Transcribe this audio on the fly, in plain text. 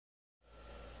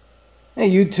Hey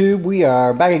YouTube, we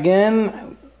are back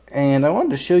again, and I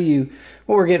wanted to show you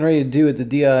what we're getting ready to do with the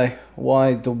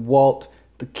DIY Dewalt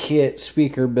the kit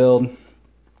speaker build.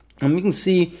 You can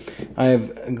see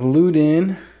I've glued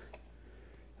in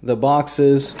the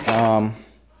boxes. I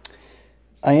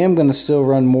am going to still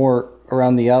run more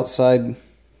around the outside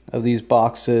of these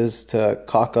boxes to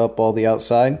caulk up all the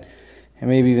outside, and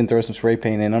maybe even throw some spray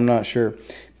paint in. I'm not sure.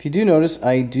 If you do notice,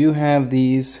 I do have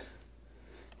these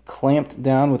clamped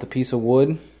down with a piece of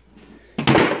wood.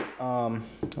 One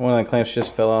of the clamps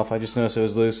just fell off. I just noticed it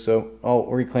was loose, so I'll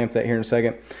reclamp that here in a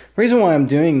second. The reason why I'm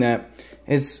doing that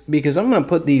is because I'm going to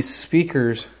put these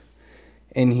speakers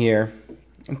in here.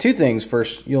 And two things.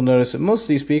 First, you'll notice that most of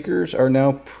these speakers are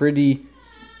now pretty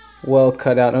well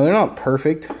cut out. Now, they're not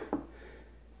perfect.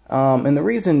 And the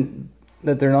reason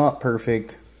that they're not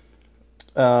perfect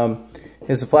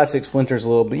is the plastic splinters a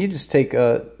little, but you just take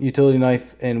a utility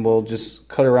knife and we'll just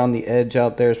cut around the edge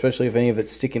out there, especially if any of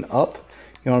it's sticking up.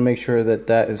 You want to make sure that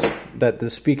that the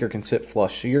speaker can sit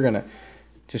flush. So you're gonna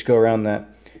just go around that.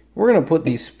 We're gonna put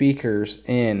these speakers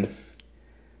in,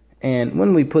 and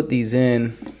when we put these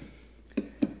in,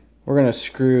 we're gonna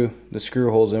screw the screw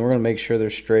holes in. We're gonna make sure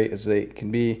they're straight as they can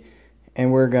be,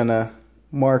 and we're gonna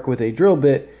mark with a drill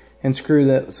bit and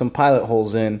screw some pilot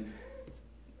holes in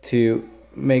to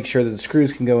make sure that the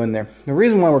screws can go in there. The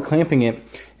reason why we're clamping it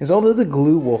is although the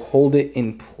glue will hold it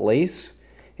in place,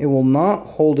 it will not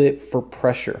hold it for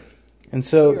pressure. And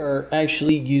so we are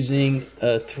actually using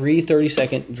a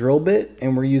 3/32 drill bit,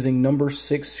 and we're using number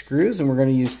 6 screws, and we're going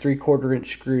to use 3/4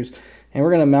 inch screws, and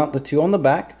we're going to mount the 2 on the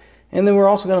back, and then we're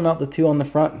also going to mount the 2 on the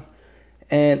front.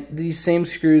 And these same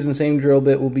screws and same drill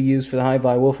bit will be used for the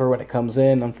hi-fi woofer when it comes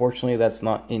in. Unfortunately, that's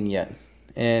not in yet.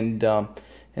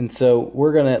 And so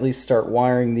we're going to at least start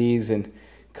wiring these and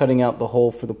cutting out the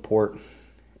hole for the port.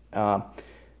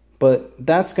 But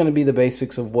that's going to be the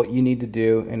basics of what you need to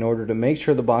do in order to make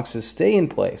sure the boxes stay in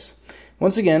place.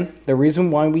 Once again, the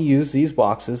reason why we use these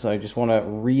boxes, I just want to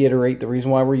reiterate the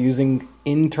reason why we're using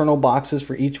internal boxes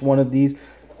for each one of these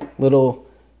little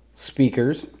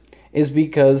speakers is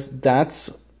because that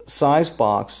size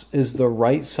box is the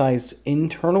right sized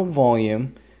internal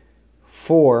volume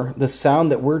for the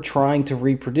sound that we're trying to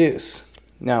reproduce.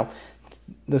 Now,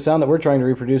 the sound that we're trying to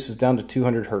reproduce is down to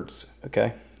 200 hertz,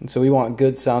 okay? And so we want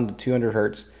good sound to 200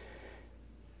 hertz.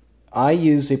 I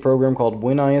use a program called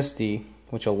WinISD,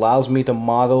 which allows me to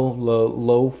model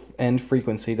low-end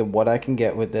frequency to what I can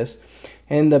get with this.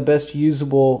 And the best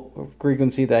usable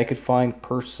frequency that I could find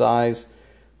per size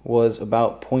was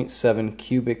about 0.7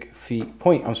 cubic feet,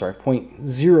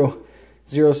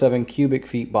 0.007 cubic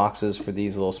feet boxes for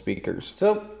these little speakers.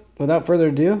 So without further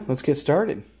ado, let's get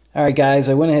started. Alright guys,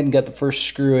 I went ahead and got the first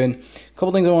screw in. A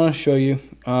couple things I want to show you.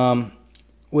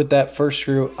 With that first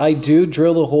screw, I do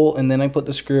drill the hole and then I put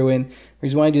the screw in. The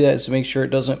reason why I do that is to make sure it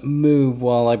doesn't move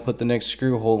while I put the next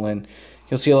screw hole in.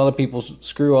 You'll see a lot of people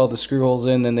screw all the screw holes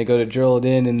in, then they go to drill it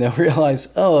in and they'll realize,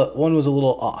 oh, one was a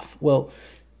little off. Well,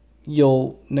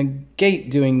 you'll negate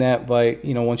doing that by,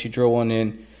 once you drill one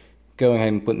in, going ahead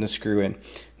and putting the screw in.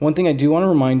 One thing I do want to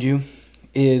remind you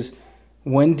is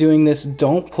when doing this,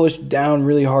 don't push down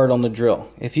really hard on the drill.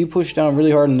 If you push down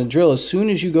really hard on the drill, as soon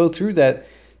as you go through that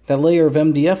layer of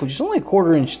MDF, which is only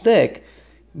 1/4 inch thick,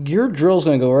 your drill's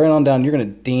going to go right on down. You're going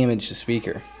to damage the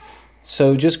speaker.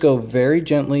 So just go very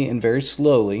gently and very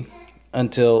slowly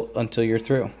until you're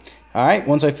through. Alright,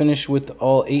 once I finish with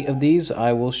all 8 of these,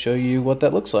 I will show you what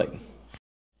that looks like.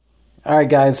 Alright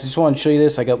guys, I just want to show you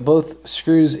this. I got both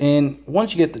screws in.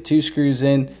 Once you get the 2 screws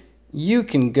in, you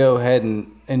can go ahead and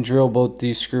drill both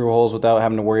these screw holes without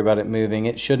having to worry about it moving.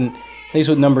 It shouldn't, at least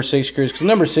with number 6 screws, because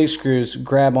number 6 screws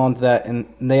grab onto that and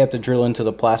they have to drill into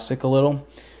the plastic a little.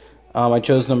 I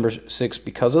chose number 6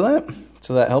 because of that,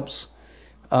 so that helps.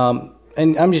 And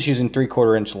I'm just using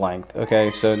 3/4 inch length, okay,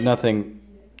 so nothing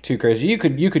too crazy. You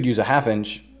could use a 1/2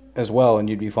 inch as well and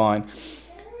you'd be fine.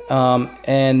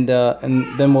 And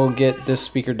then we'll get this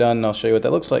speaker done and I'll show you what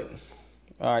that looks like.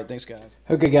 Alright, thanks guys.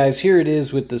 Okay guys, here it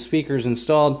is with the speakers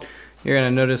installed. You're going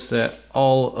to notice that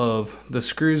all of the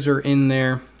screws are in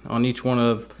there on each one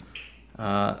of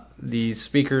these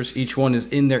speakers. Each one is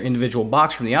in their individual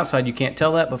box. From the outside you can't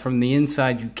tell that, but from the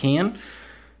inside you can.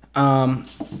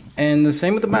 And the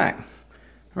same with the back.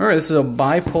 Alright, this is a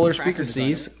bipolar speaker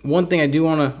piece. One thing I do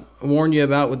want to warn you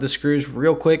about with the screws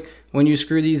real quick, when you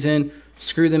screw these in,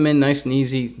 screw them in nice and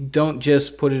easy. Don't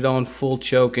just put it on full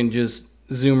choke and just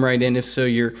zoom right in. If so,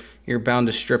 you're bound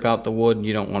to strip out the wood, and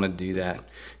you don't want to do that.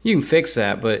 You can fix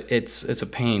that, but it's a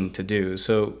pain to do.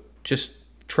 So just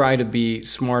try to be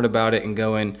smart about it and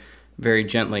go in very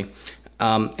gently.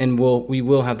 And we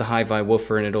will have the hi-fi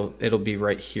woofer, and it'll be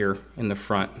right here in the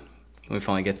front. when we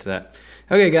finally get to that.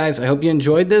 Okay, guys, I hope you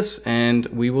enjoyed this, and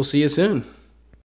we will see you soon.